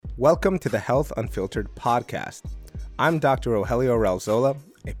Welcome to the Health Unfiltered podcast. I'm Dr. Rogelio Ralzola,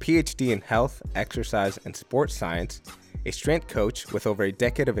 a PhD in health, exercise, and sports science, a strength coach with over a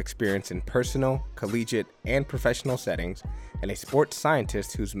decade of experience in personal, collegiate, and professional settings, and a sports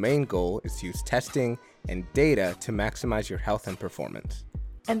scientist whose main goal is to use testing and data to maximize your health and performance.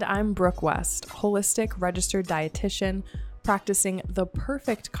 And I'm Brooke West, holistic registered dietitian, practicing the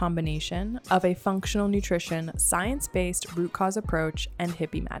perfect combination of a functional nutrition, science-based root cause approach, and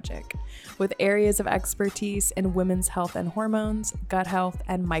hippie magic, with areas of expertise in women's health and hormones, gut health,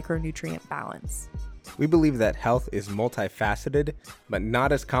 and micronutrient balance. We believe that health is multifaceted, but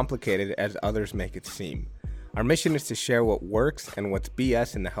not as complicated as others make it seem. Our mission is to share what works and what's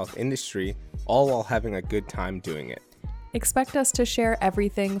BS in the health industry, all while having a good time doing it. Expect us to share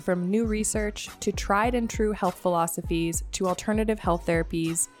everything from new research to tried and true health philosophies to alternative health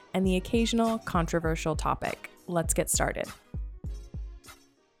therapies and the occasional controversial topic. Let's get started.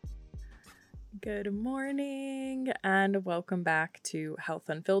 Good morning and welcome back to Health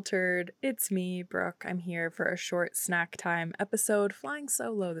Unfiltered. It's me, Brooke. I'm here for a short snack time episode, flying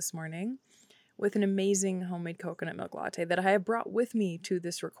solo this morning with an amazing homemade coconut milk latte that I have brought with me to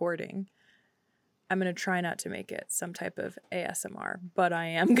this recording. I'm going to try not to make it some type of ASMR, but I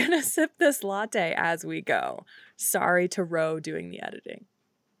am going to sip this latte as we go. Sorry to Ro doing the editing.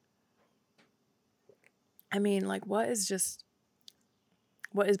 I mean, what is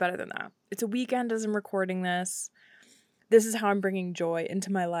better than that? It's a weekend as I'm recording this. This is how I'm bringing joy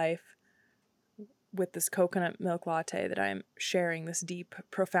into my life with this coconut milk latte that I'm sharing this deep,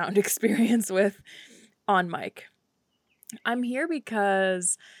 profound experience with on mic. I'm here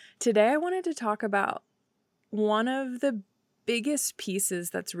because today I wanted to talk about one of the biggest pieces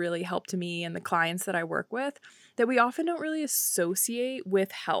that's really helped me and the clients that I work with that we often don't really associate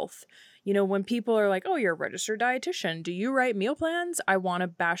with health. You know, when people are like, oh, you're a registered dietitian, do you write meal plans? I want to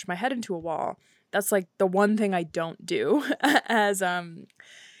bash my head into a wall. That's like the one thing I don't do as,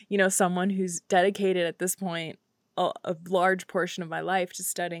 someone who's dedicated at this point a large portion of my life to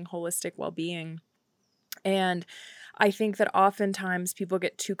studying holistic well-being. And I think that oftentimes people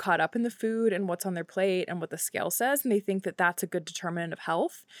get too caught up in the food and what's on their plate and what the scale says, and they think that that's a good determinant of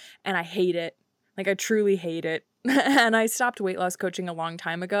health. And I hate it. I truly hate it. And I stopped weight loss coaching a long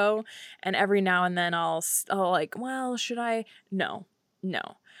time ago. And every now and then I'll should I? No,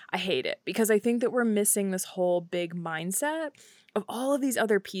 I hate it because I think that we're missing this whole big mindset of all of these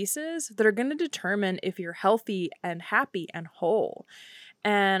other pieces that are going to determine if you're healthy and happy and whole.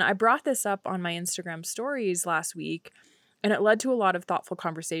 And I brought this up on my Instagram stories last week, and it led to a lot of thoughtful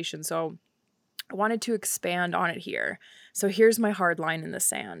conversation. So I wanted to expand on it here. So here's my hard line in the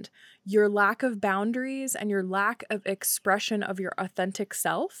sand. Your lack of boundaries and your lack of expression of your authentic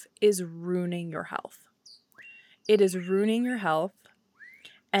self is ruining your health. It is ruining your health,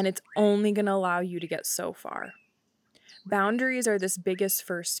 and it's only going to allow you to get so far. Boundaries are this biggest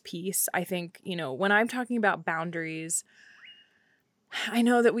first piece. I think, when I'm talking about boundaries, I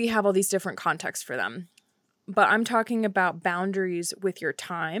know that we have all these different contexts for them, but I'm talking about boundaries with your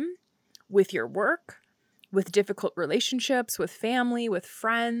time, with your work, with difficult relationships, with family, with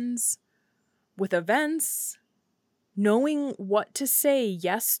friends, with events, knowing what to say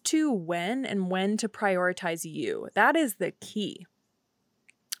yes to when and when to prioritize you. That is the key.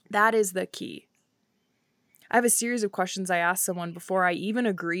 That is the key. I have a series of questions I ask someone before I even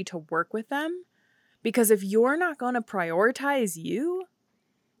agree to work with them. Because if you're not going to prioritize you,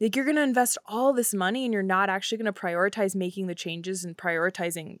 you're going to invest all this money and you're not actually going to prioritize making the changes and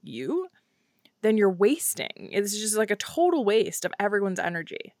prioritizing you, then you're wasting. It's just like a total waste of everyone's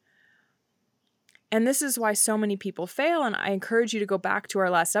energy. And this is why so many people fail. And I encourage you to go back to our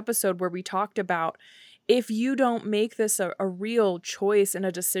last episode where we talked about if you don't make this a real choice and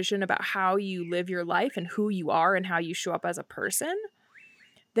a decision about how you live your life and who you are and how you show up as a person,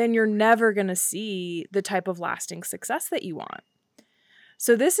 then you're never going to see the type of lasting success that you want.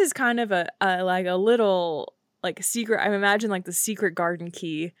 So this is kind of a little secret. I imagine the secret garden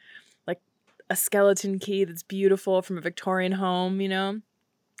key, like a skeleton key that's beautiful from a Victorian home,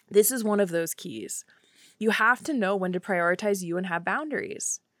 This is one of those keys. You have to know when to prioritize you and have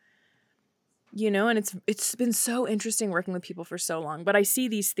boundaries. And it's been so interesting working with people for so long, but I see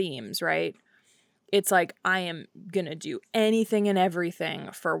these themes, right? It's like, I am going to do anything and everything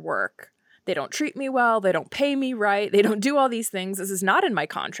for work. They don't treat me well. They don't pay me right. They don't do all these things. This is not in my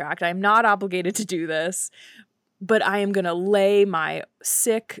contract. I'm not obligated to do this. But I am going to lay my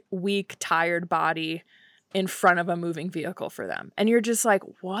sick, weak, tired body in front of a moving vehicle for them. And you're just like,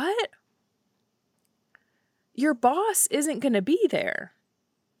 what? Your boss isn't going to be there.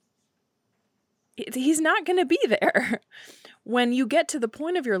 He's not going to be there. when you get to the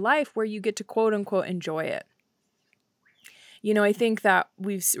point of your life where you get to quote unquote enjoy it. You know, I think that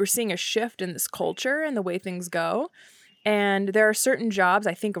we're seeing a shift in this culture and the way things go. And there are certain jobs,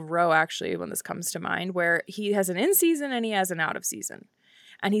 I think of Ro actually when this comes to mind, where he has an in season and he has an out of season.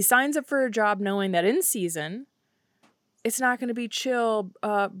 And he signs up for a job knowing that in season, it's not going to be chill,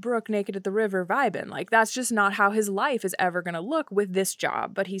 Brooke naked at the river vibing. Like, that's just not how his life is ever going to look with this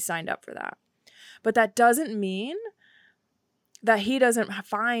job, but he signed up for that. But that doesn't mean that he doesn't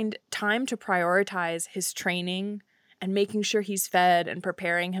find time to prioritize his training and making sure he's fed and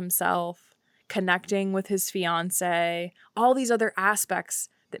preparing himself, connecting with his fiance, all these other aspects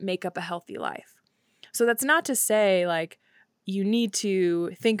that make up a healthy life. So that's not to say, like, you need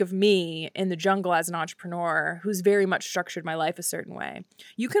to think of me in the jungle as an entrepreneur who's very much structured my life a certain way.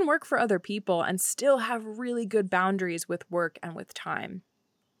 You can work for other people and still have really good boundaries with work and with time.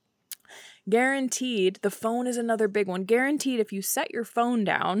 Guaranteed, the phone is another big one. Guaranteed, if you set your phone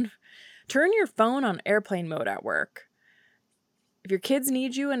down, turn your phone on airplane mode at work. If your kids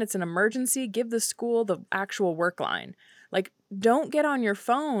need you and it's an emergency, give the school the actual work line. Like, don't get on your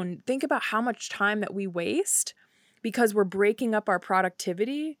phone. Think about how much time that we waste because we're breaking up our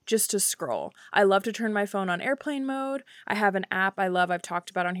productivity just to scroll. I love to turn my phone on airplane mode. I have an app I love, I've talked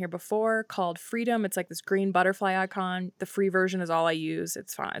about on here before, called Freedom. It's like this green butterfly icon. The free version is all I use.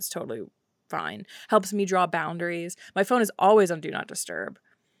 It's fine. It's totally fine. Helps me draw boundaries. My phone is always on Do Not Disturb.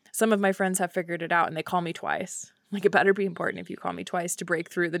 Some of my friends have figured it out and they call me twice. Like, it better be important if you call me twice to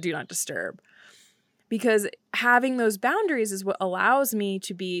break through the Do Not Disturb. Because having those boundaries is what allows me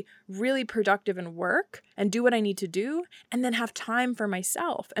to be really productive in work and do what I need to do, and then have time for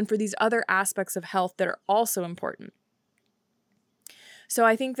myself and for these other aspects of health that are also important. So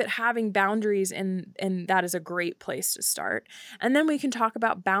I think that having boundaries in that is a great place to start. And then we can talk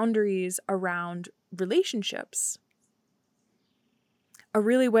about boundaries around relationships. A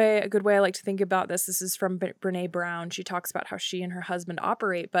good way I like to think about this is from Brene Brown. She talks about how she and her husband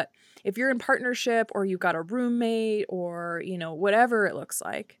operate. But if you're in partnership or you've got a roommate or, you know, whatever it looks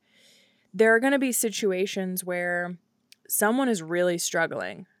like, there are going to be situations where someone is really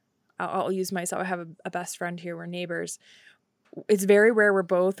struggling. I'll use myself. I have a best friend here. We're neighbors. It's very rare we're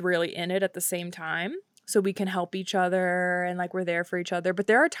both really in it at the same time. So we can help each other and like we're there for each other. But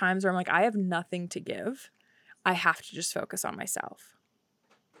there are times where I'm like, I have nothing to give. I have to just focus on myself.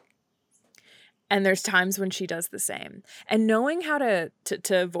 And there's times when she does the same. And knowing how to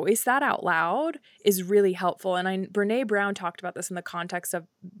voice that out loud is really helpful. And Brene Brown talked about this in the context of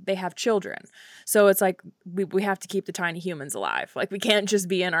they have children. So it's like we have to keep the tiny humans alive. Like, we can't just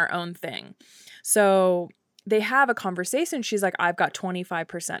be in our own thing. So they have a conversation. She's like, I've got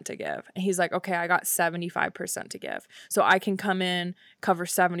 25% to give. And he's like, okay, I got 75% to give. So I can come in, cover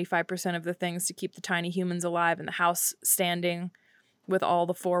 75% of the things to keep the tiny humans alive and the house standing with all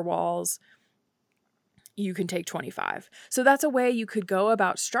the four walls. You can take 25. So that's a way you could go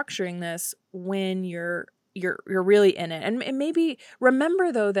about structuring this when you're really in it. And maybe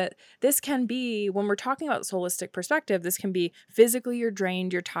remember though that this can be, when we're talking about this holistic perspective, this can be physically you're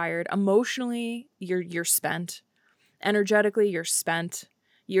drained, you're tired, emotionally you're spent, energetically you're spent,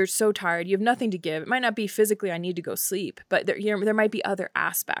 you're so tired, you have nothing to give. It might not be physically I need to go sleep, but there might be other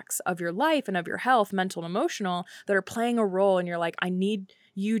aspects of your life and of your health, mental and emotional, that are playing a role, and you're like, I need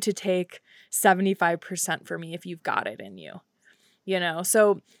you to take 75% for me if you've got it in you, you know?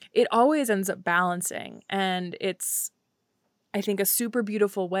 So it always ends up balancing. And it's, I think, a super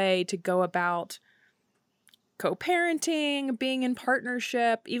beautiful way to go about co-parenting, being in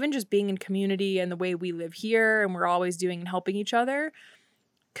partnership, even just being in community and the way we live here and we're always doing and helping each other.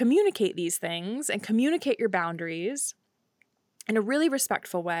 Communicate these things and communicate your boundaries in a really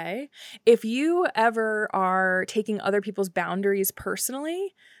respectful way. If you ever are taking other people's boundaries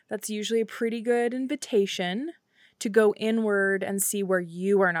personally, that's usually a pretty good invitation to go inward and see where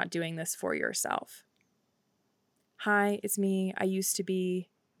you are not doing this for yourself. Hi, it's me. I used to be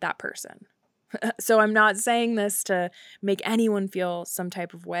that person. So I'm not saying this to make anyone feel some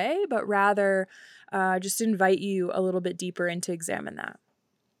type of way, but rather just invite you a little bit deeper and to examine that.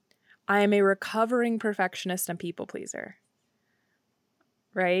 I am a recovering perfectionist and people pleaser.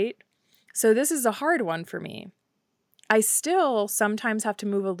 Right? So this is a hard one for me. I still sometimes have to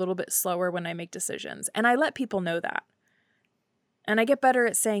move a little bit slower when I make decisions, and I let people know that. And I get better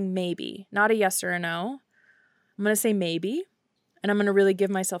at saying maybe, not a yes or a no. I'm going to say maybe, and I'm going to really give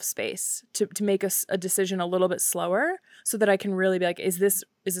myself space to make a decision a little bit slower so that I can really be like, is this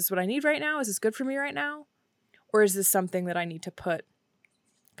what I need right now? Is this good for me right now? Or is this something that I need to put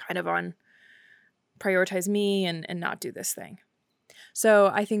kind of on prioritize me and not do this thing?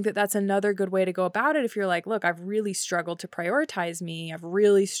 So I think that that's another good way to go about it. If you're like, look, I've really struggled to prioritize me. I've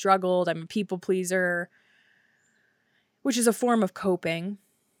really struggled. I'm a people pleaser, which is a form of coping.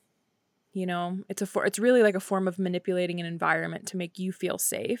 You know, it's really like a form of manipulating an environment to make you feel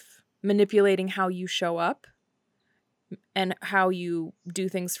safe, manipulating how you show up and how you do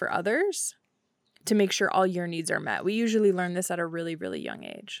things for others to make sure all your needs are met. We usually learn this at a really, really young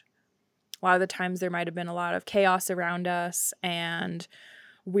age. A lot of the times there might have been a lot of chaos around us, and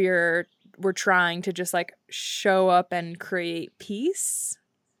we're trying to just like show up and create peace.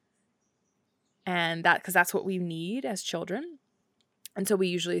 And because that's what we need as children. And so we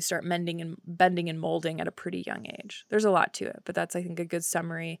usually start mending and bending and molding at a pretty young age. There's a lot to it, but that's, I think, a good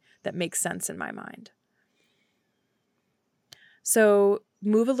summary that makes sense in my mind. So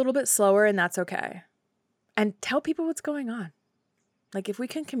move a little bit slower, and that's okay. And tell people what's going on. Like, if we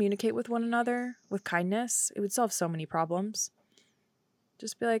can communicate with one another with kindness, it would solve so many problems.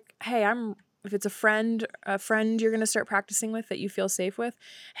 Just be like, hey, if it's a friend you're going to start practicing with that you feel safe with,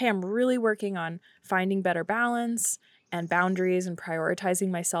 hey, I'm really working on finding better balance and boundaries and prioritizing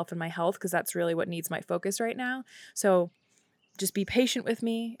myself and my health, because that's really what needs my focus right now. So just be patient with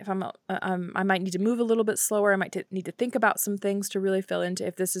me. If I might need to move a little bit slower. I might need to think about some things to really fill into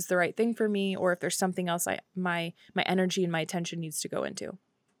if this is the right thing for me, or if there's something else my energy and my attention needs to go into.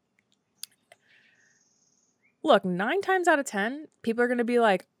 Look, 9 times out of 10, people are going to be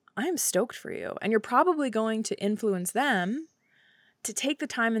like, I'm stoked for you. And you're probably going to influence them to take the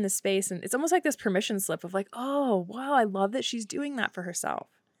time and the space. And it's almost like this permission slip of like, oh, wow, I love that she's doing that for herself.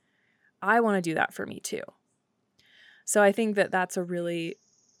 I want to do that for me too. So I think that that's a really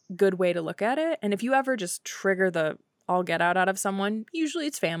good way to look at it. And if you ever just trigger the all get out of someone, usually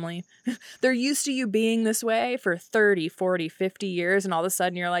it's family. They're used to you being this way for 30, 40, 50 years. And all of a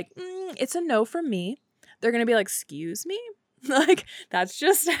sudden you're like, it's a no from me. They're going to be like, excuse me? Like, that's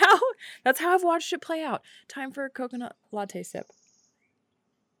how I've watched it play out. Time for a coconut latte sip.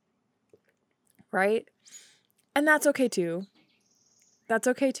 Right? And that's okay too. That's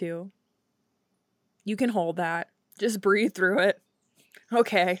okay too. You can hold that. Just breathe through it.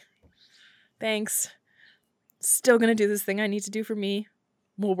 Okay. Thanks. Still gonna do this thing I need to do for me.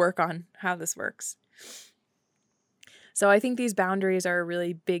 We'll work on how this works. So I think these boundaries are a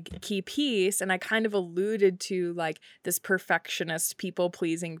really big key piece. And I kind of alluded to like this perfectionist people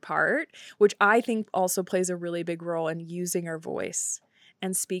pleasing part, which I think also plays a really big role in using our voice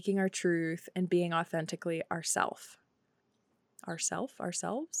and speaking our truth and being authentically ourselves. Ourselves?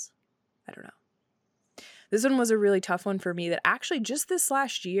 I don't know. This one was a really tough one for me that actually just this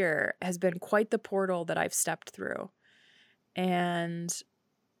last year has been quite the portal that I've stepped through. And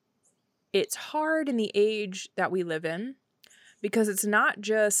it's hard in the age that we live in, because it's not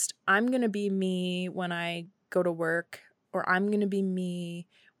just I'm going to be me when I go to work, or I'm going to be me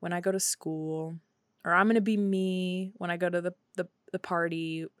when I go to school, or I'm going to be me when I go to the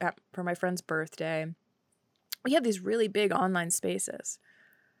party for my friend's birthday. We have these really big online spaces.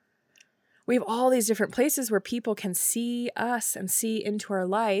 We have all these different places where people can see us and see into our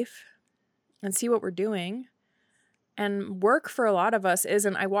life and see what we're doing. And work for a lot of us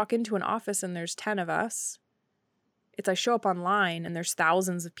isn't I walk into an office and there's 10 of us. It's I show up online and there's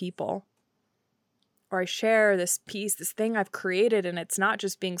thousands of people. Or I share this piece, this thing I've created, and it's not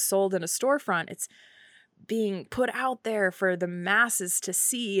just being sold in a storefront. It's being put out there for the masses to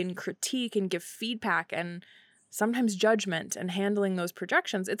see and critique and give feedback and sometimes judgment, and handling those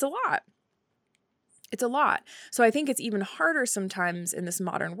projections. It's a lot. It's a lot. So I think it's even harder sometimes in this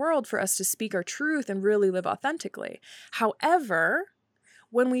modern world for us to speak our truth and really live authentically. However,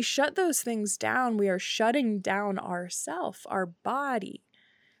 when we shut those things down, we are shutting down ourself, our body.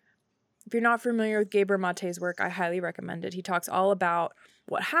 If you're not familiar with Gabor Mate's work, I highly recommend it. He talks all about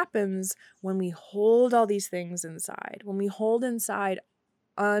what happens when we hold all these things inside, when we hold inside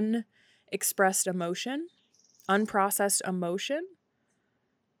unexpressed emotion, unprocessed emotion.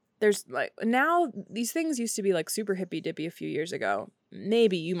 There's like, now these things used to be like super hippy dippy a few years ago.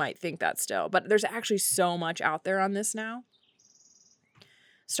 Maybe you might think that still, but there's actually so much out there on this now.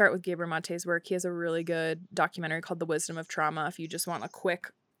 Start with Gabor Mate's work. He has a really good documentary called The Wisdom of Trauma. If you just want a quick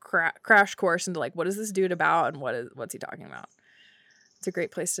crash course into like, what is this dude about and what's he talking about? It's a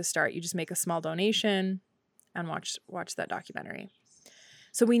great place to start. You just make a small donation and watch that documentary.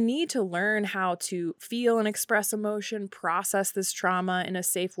 So we need to learn how to feel and express emotion, process this trauma in a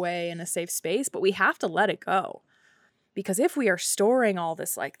safe way, in a safe space, but we have to let it go. Because if we are storing all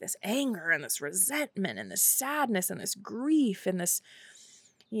this, like this anger and this resentment and this sadness and this grief and this,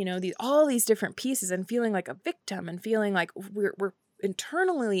 all these different pieces, and feeling like a victim and feeling like we're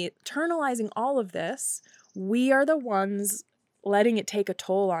internalizing all of this, we are the ones letting it take a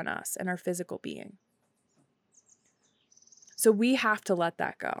toll on us and our physical being. So we have to let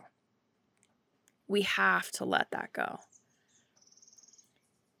that go. We have to let that go.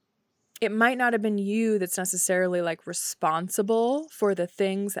 It might not have been you that's necessarily like responsible for the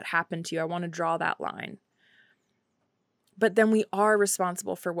things that happened to you. I want to draw that line. But then we are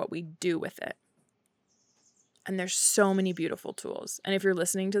responsible for what we do with it. And there's so many beautiful tools. And if you're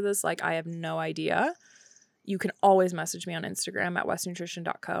listening to this, like I have no idea, you can always message me on Instagram at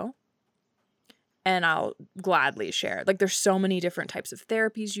westnutrition.co. And I'll gladly share. Like there's so many different types of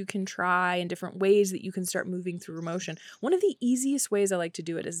therapies you can try and different ways that you can start moving through emotion. One of the easiest ways I like to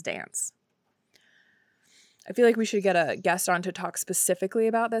do it is dance. I feel like we should get a guest on to talk specifically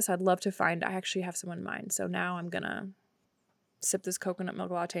about this. I'd love to I actually have someone in mind. So now I'm going to sip this coconut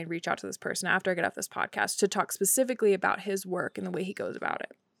milk latte and reach out to this person after I get off this podcast to talk specifically about his work and the way he goes about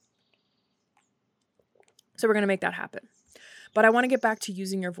it. So we're going to make that happen. But I want to get back to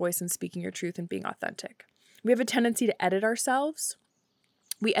using your voice and speaking your truth and being authentic. We have a tendency to edit ourselves.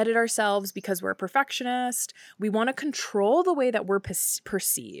 We edit ourselves because we're a perfectionist. We want to control the way that we're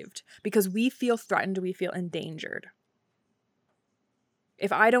perceived because we feel threatened, we feel endangered.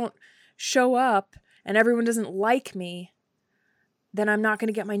 If I don't show up and everyone doesn't like me, then I'm not going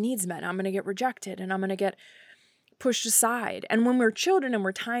to get my needs met. I'm going to get rejected and I'm going to get pushed aside. And when we're children and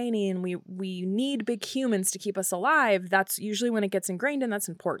we're tiny and we need big humans to keep us alive, that's usually when it gets ingrained, and that's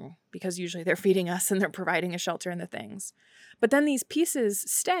important because usually they're feeding us and they're providing a shelter and the things. But then these pieces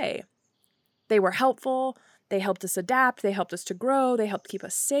stay. They were helpful. They helped us adapt. They helped us to grow. They helped keep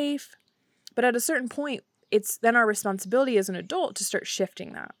us safe. But at a certain point, it's then our responsibility as an adult to start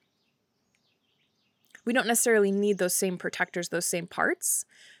shifting that. We don't necessarily need those same protectors, those same parts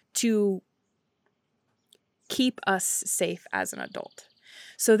to keep us safe as an adult.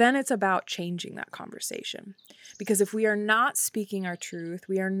 So then it's about changing that conversation. Because if we are not speaking our truth,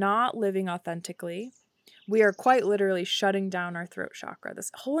 we are not living authentically, we are quite literally shutting down our throat chakra,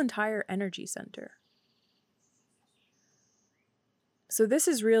 this whole entire energy center. So this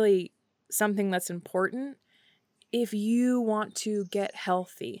is really something that's important if you want to get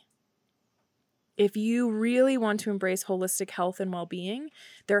healthy. If you really want to embrace holistic health and well-being,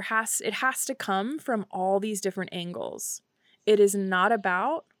 it has to come from all these different angles. It is not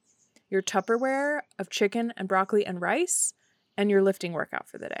about your Tupperware of chicken and broccoli and rice and your lifting workout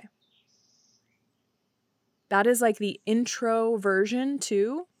for the day. That is like the intro version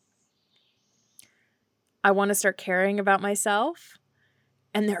to I want to start caring about myself.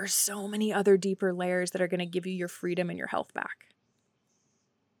 And there are so many other deeper layers that are going to give you your freedom and your health back.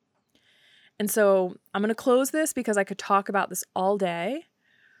 And so I'm going to close this because I could talk about this all day.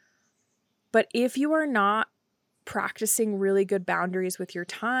 But if you are not practicing really good boundaries with your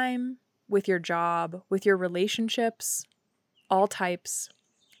time, with your job, with your relationships, all types,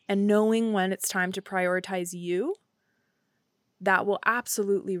 and knowing when it's time to prioritize you, that will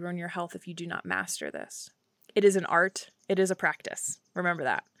absolutely ruin your health if you do not master this. It is an art. It is a practice. Remember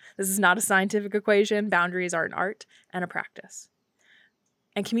that. This is not a scientific equation. Boundaries are an art and a practice.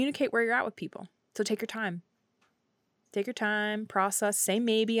 And communicate where you're at with people. So take your time. Take your time, process, say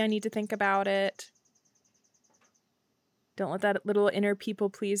maybe I need to think about it. Don't let that little inner people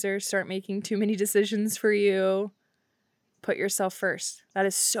pleaser start making too many decisions for you. Put yourself first. That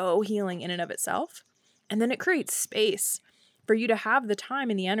is so healing in and of itself. And then it creates space for you to have the time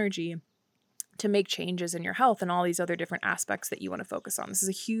and the energy to make changes in your health and all these other different aspects that you want to focus on. This is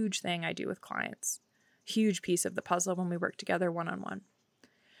a huge thing I do with clients. Huge piece of the puzzle when we work together one-on-one.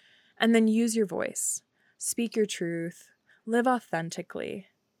 And then use your voice. Speak your truth. Live authentically.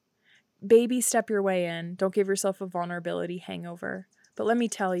 Baby step your way in. Don't give yourself a vulnerability hangover. But let me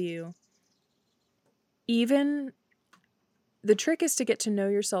tell you, even the trick is to get to know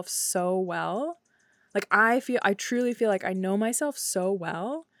yourself so well. Like I truly feel like I know myself so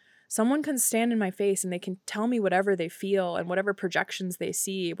well. Someone can stand in my face and they can tell me whatever they feel and whatever projections they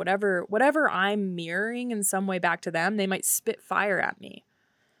see, whatever I'm mirroring in some way back to them, they might spit fire at me.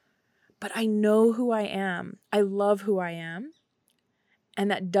 But I know who I am. I love who I am. And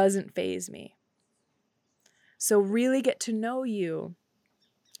that doesn't faze me. So really get to know you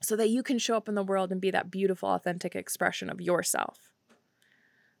so that you can show up in the world and be that beautiful, authentic expression of yourself.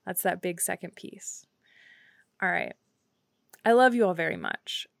 That's that big second piece. All right. I love you all very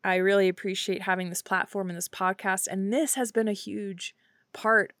much. I really appreciate having this platform and this podcast. And this has been a huge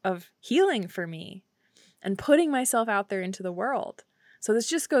part of healing for me and putting myself out there into the world. So this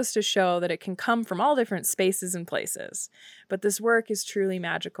just goes to show that it can come from all different spaces and places. But this work is truly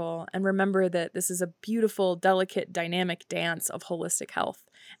magical. And remember that this is a beautiful, delicate, dynamic dance of holistic health.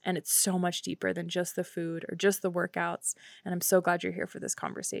 And it's so much deeper than just the food or just the workouts. And I'm so glad you're here for this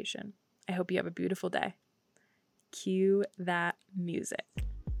conversation. I hope you have a beautiful day. Cue that music.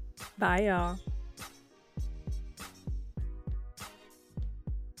 Bye, y'all.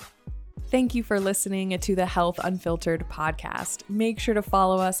 Thank you for listening to the Health Unfiltered podcast. Make sure to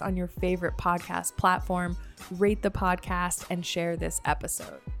follow us on your favorite podcast platform, rate the podcast, and share this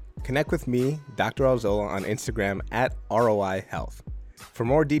episode. Connect with me, Dr. Alzola, on Instagram at ROI Health. For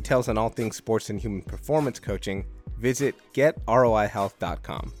more details on all things sports and human performance coaching, visit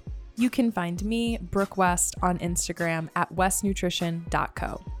getroihealth.com. You can find me, Brooke West, on Instagram at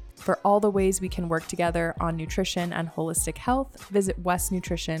westnutrition.co. For all the ways we can work together on nutrition and holistic health, visit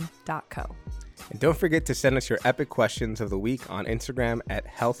westnutrition.co. And don't forget to send us your epic questions of the week on Instagram at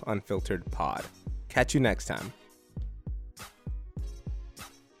healthunfilteredpod. Catch you next time.